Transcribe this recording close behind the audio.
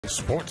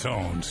Sports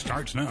Zone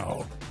starts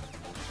now.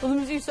 Well,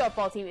 the Mizzou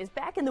softball team is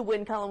back in the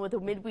win column with a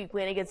midweek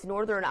win against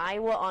Northern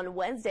Iowa on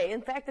Wednesday.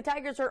 In fact, the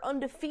Tigers are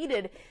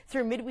undefeated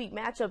through midweek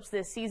matchups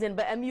this season,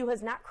 but MU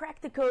has not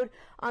cracked the code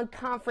on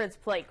conference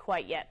play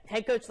quite yet.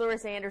 Head coach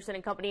Larissa Anderson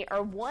and company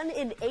are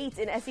 1-8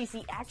 in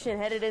SEC action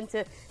headed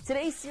into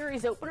today's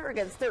series opener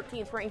against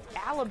 13th ranked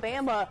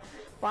Alabama.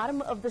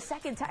 Bottom of the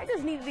second,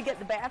 Tigers needed to get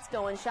the bats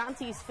going.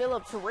 Shantice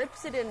Phillips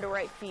rips it into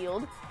right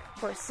field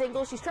for a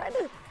single. She's trying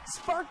to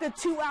spark a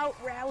two-out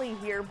rally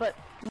here, but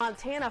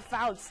Montana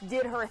Fouts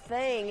did her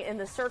thing in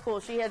the circle.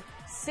 She had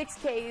 6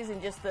 Ks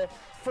in just the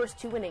first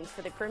 2 innings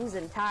for the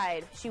Crimson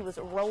Tide. She was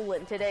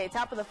rolling today.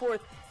 Top of the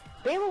fourth,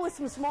 Bama with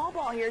some small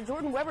ball here.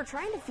 Jordan Weber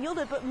trying to field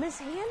it, but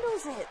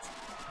mishandles it.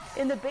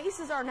 And the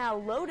bases are now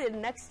loaded.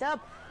 Next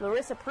up,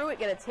 Larissa Pruitt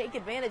going to take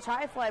advantage.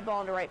 High fly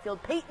ball into right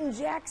field. Peyton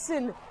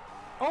Jackson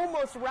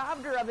almost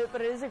robbed her of it,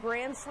 but it is a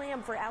grand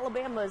slam for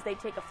Alabama as they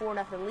take a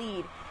 4-0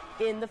 lead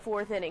in the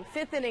 4th inning.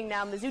 5th inning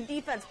now, Mizzou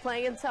defense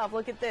playing tough.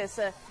 Look at this.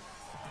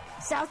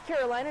 South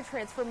Carolina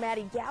transfer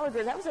Maddie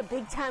Gallagher. That was a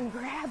big-time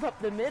grab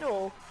up the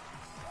middle.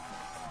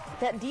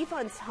 That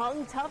defense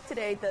hung tough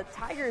today. The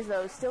Tigers,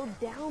 though, still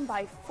down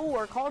by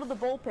 4. Call to the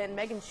bullpen.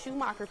 Megan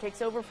Schumacher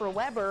takes over for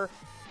Weber.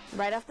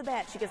 Right off the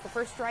bat, she gets the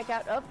first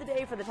strikeout of the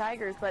day for the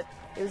Tigers, but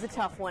it was a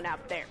tough one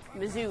out there.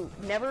 Mizzou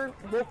never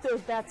woke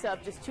those bats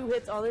up. Just 2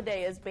 hits on the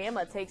day as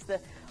Bama takes the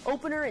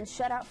opener in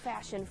shutout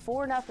fashion,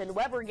 4-0.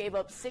 Weber gave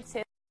up 6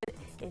 hits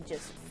in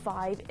just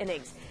 5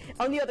 innings.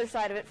 On the other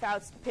side of it,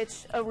 Fouts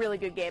pitched a really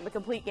good game, a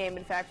complete game,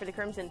 in fact, for the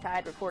Crimson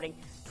Tide, recording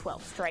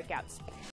 12 strikeouts.